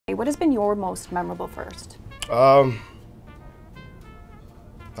what has been your most memorable first? I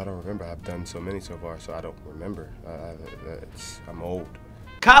don't remember. I've done so many so far, so I don't remember. I'm old.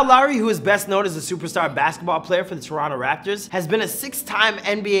 Kyle Lowry, who is best known as a superstar basketball player for the Toronto Raptors, has been a 6-time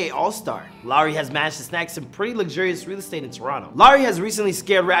NBA All-Star. Lowry has managed to snag some pretty luxurious real estate in Toronto. Lowry has recently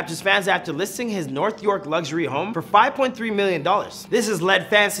scared Raptors fans after listing his North York luxury home for $5.3 million. This has led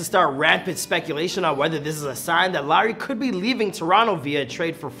fans to start rampant speculation on whether this is a sign that Lowry could be leaving Toronto via a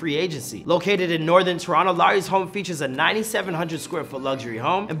trade for free agency. Located in northern Toronto, Lowry's home features a 9,700 square foot luxury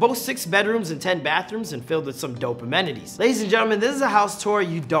home and boasts 6 bedrooms and 10 bathrooms and filled with some dope amenities. Ladies and gentlemen, this is a house tour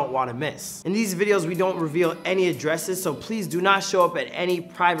you don't want to miss. In these videos, we don't reveal any addresses, so please do not show up at any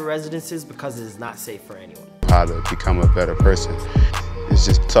private residences because it is not safe for anyone. How to become a better person. It's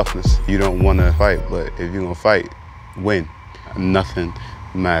just toughness. You don't want to fight, but if you're going to fight, win. Nothing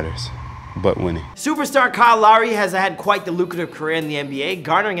matters but winning. Superstar Kyle Lowry has had quite the lucrative career in the NBA,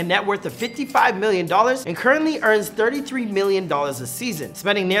 garnering a net worth of $55 million and currently earns $33 million a season.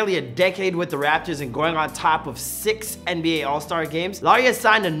 Spending nearly a decade with the Raptors and going on top of 6 NBA All-Star games, Lowry has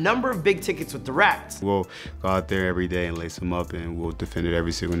signed a number of big tickets with the Raps. We'll go out there every day and lace them up, and we'll defend it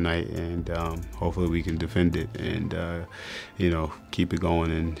every single night, and hopefully we can defend it and you know, keep it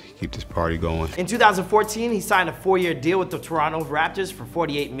going and keep this party going. In 2014, he signed a 4-year deal with the Toronto Raptors for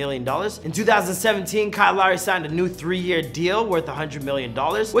 $48 million. In 2017, Kyle Lowry signed a new 3-year deal worth $100 million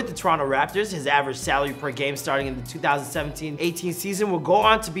with the Toronto Raptors. His average salary per game starting in the 2017-18 season will go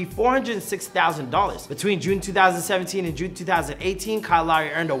on to be $406,000. Between June 2017 and June 2018, Kyle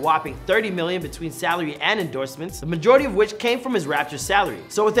Lowry earned a whopping $30 million between salary and endorsements, the majority of which came from his Raptors salary.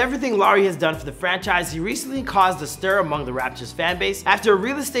 So with everything Lowry has done for the franchise, he recently caused a stir among the Raptors fan base after a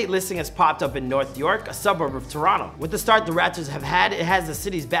real estate listing has popped up in North York, a suburb of Toronto. With the start the Raptors have had, it has the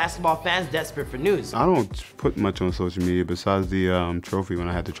city's basketball fans desperate for news. I don't put much on social media besides the trophy when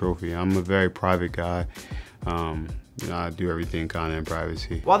I had the trophy. I'm a very private guy. You know, I do everything kind of in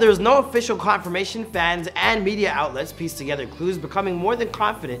privacy. While there was no official confirmation, fans and media outlets pieced together clues, becoming more than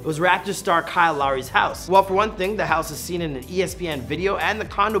confident it was Raptors star Kyle Lowry's house. Well, for one thing, the house is seen in an ESPN video, and the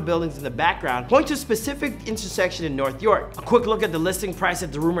condo buildings in the background point to a specific intersection in North York. A quick look at the listing price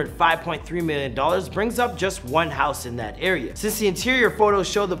at the rumored $5.3 million brings up just one house in that area. Since the interior photos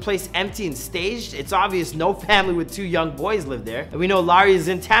show the place empty and staged, it's obvious no family with 2 young boys live there. And we know Lowry is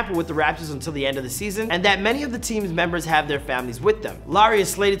in Tampa with the Raptors until the end of the season, and that many of the team's members have their families with them. Lowry is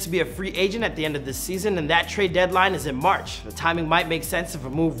slated to be a free agent at the end of this season, and that trade deadline is in March. The timing might make sense if a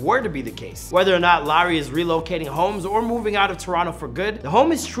move were to be the case. Whether or not Lowry is relocating homes or moving out of Toronto for good, the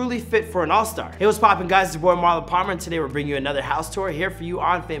home is truly fit for an all-star. Hey, what's poppin', guys? It's your boy Marlon Palmer, and today we're bringing you another house tour here for you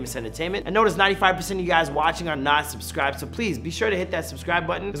on Famous Entertainment. I notice 95% of you guys watching are not subscribed, so please be sure to hit that subscribe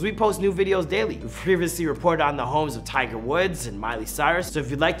button because we post new videos daily. We've previously reported on the homes of Tiger Woods and Miley Cyrus, so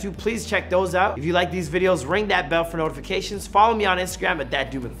if you'd like to, please check those out. If you like these videos, ring that bell for notifications. Follow me on Instagram at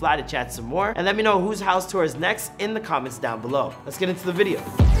ThatDudeMcFly to chat some more, and let me know whose house tour is next in the comments down below. Let's get into the video.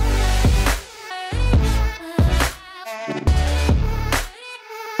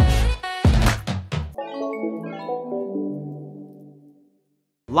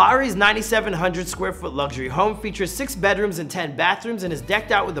 Lowry's 9,700 square foot luxury home features 6 bedrooms and 10 bathrooms and is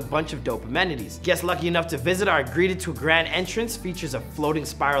decked out with a bunch of dope amenities. Guests lucky enough to visit are greeted to a grand entrance, features a floating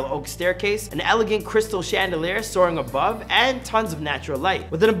spiral oak staircase, an elegant crystal chandelier soaring above, and tons of natural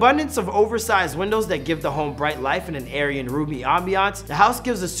light. With an abundance of oversized windows that give the home bright life and an airy and roomy ambiance, the house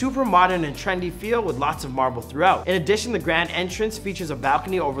gives a super modern and trendy feel with lots of marble throughout. In addition, the grand entrance features a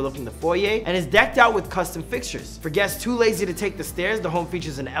balcony overlooking the foyer and is decked out with custom fixtures. For guests too lazy to take the stairs, the home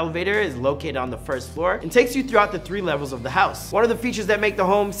features an elevator, is located on the first floor, and takes you throughout the 3 levels of the house. One of the features that make the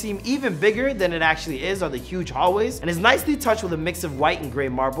home seem even bigger than it actually is are the huge hallways, and is nicely touched with a mix of white and gray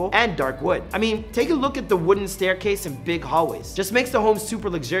marble and dark wood. I mean, take a look at the wooden staircase and big hallways. Just makes the home super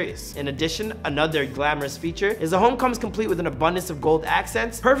luxurious. In addition, another glamorous feature is the home comes complete with an abundance of gold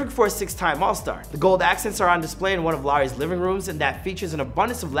accents, perfect for a 6-time All-Star. The gold accents are on display in one of Lowry's living rooms, and that features an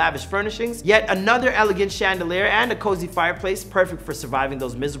abundance of lavish furnishings, yet another elegant chandelier and a cozy fireplace, perfect for surviving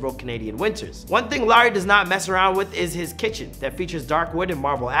those miserable Canadian winters. One thing Lowry does not mess around with is his kitchen that features dark wood and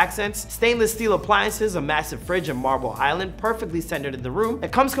marble accents, stainless steel appliances, a massive fridge, and marble island perfectly centered in the room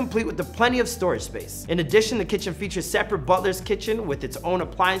that comes complete with plenty of storage space. In addition, the kitchen features separate butler's kitchen with its own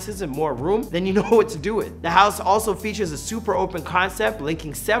appliances and more room than you know what to do with. The house also features a super open concept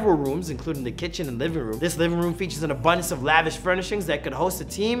linking several rooms, including the kitchen and living room. This living room features an abundance of lavish furnishings that could host a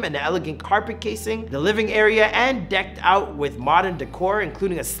team, and an elegant carpet casing, the living area, and decked out with modern decor, including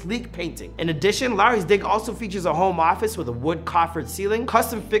including a sleek painting. In addition, Lowry's dig also features a home office with a wood coffered ceiling,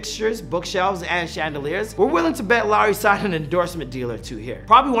 custom fixtures, bookshelves, and chandeliers. We're willing to bet Lowry signed an endorsement deal or two here.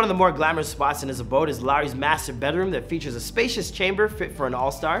 Probably one of the more glamorous spots in his abode is Lowry's master bedroom that features a spacious chamber fit for an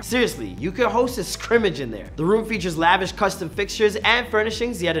all-star. Seriously, you could host a scrimmage in there. The room features lavish custom fixtures and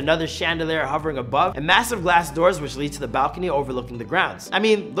furnishings, yet another chandelier hovering above, and massive glass doors which lead to the balcony overlooking the grounds. I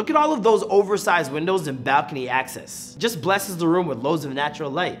mean, look at all of those oversized windows and balcony access. Just blesses the room with loads of natural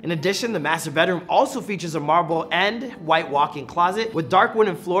light. In addition, the master bedroom also features a marble and white walk-in closet with dark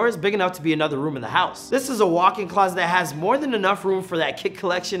wooden floors big enough to be another room in the house. This is a walk-in closet that has more than enough room for that kit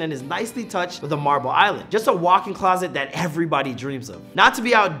collection and is nicely touched with a marble island. Just a walk-in closet that everybody dreams of. Not to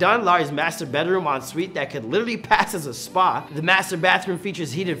be outdone, Lowry's master bedroom ensuite that could literally pass as a spa. The master bathroom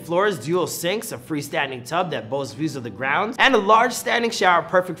features heated floors, dual sinks, a freestanding tub that boasts views of the grounds, and a large standing shower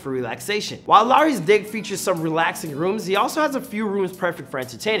perfect for relaxation. While Lowry's dig features some relaxing rooms, he also has a few rooms perfect for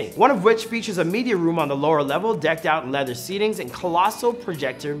entertaining, one of which features a media room on the lower level decked out in leather seatings and colossal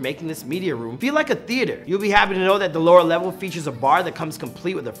projector, making this media room feel like a theater. You'll be happy to know that the lower level features a bar that comes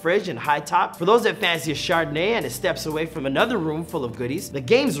complete with a fridge and high top for those that fancy a Chardonnay, and it steps away from another room full of goodies, the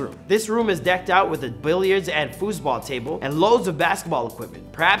games room. This room is decked out with a billiards and foosball table and loads of basketball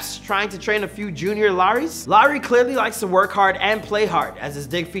equipment. Perhaps trying to train a few junior Lowrys? Lowry clearly likes to work hard and play hard, as his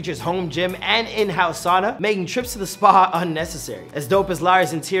dig features home gym and in-house sauna, making trips to the spa unnecessary. As dope as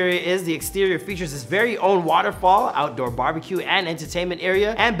Lowry's interior is, the exterior features his very own waterfall, outdoor barbecue and entertainment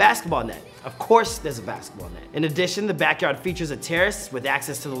area, and basketball net. Of course, there's a basketball net. In addition, the backyard features a terrace with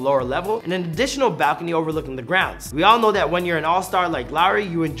access to the lower level and an additional balcony overlooking the grounds. We all know that when you're an all-star like Lowry,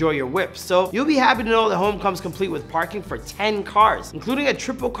 you enjoy your whips, so you'll be happy to know the home comes complete with parking for 10 cars, including a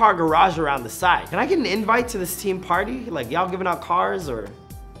triple car garage around the side. Can I get an invite to this team party? Like, y'all giving out cars or?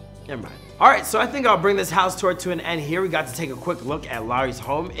 Never mind. Alright, so I think I'll bring this house tour to an end here. We got to take a quick look at Lowry's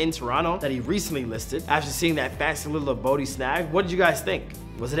home in Toronto that he recently listed. After seeing that fancy little abode snag, what did you guys think?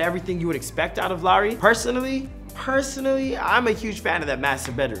 Was it everything you would expect out of Lowry? Personally, I'm a huge fan of that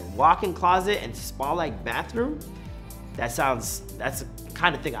master bedroom. Walk-in closet and spa-like bathroom? That's the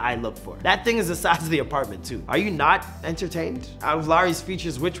kind of thing I look for. That thing is the size of the apartment too. Are you not entertained? Out of Lowry's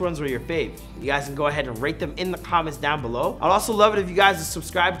features, which ones were your fave? You guys can go ahead and rate them in the comments down below. I'd also love it if you guys would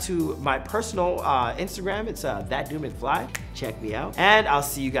subscribe to my personal Instagram. It's thatDudeMcFly. Check me out. And I'll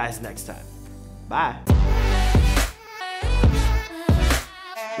see you guys next time. Bye.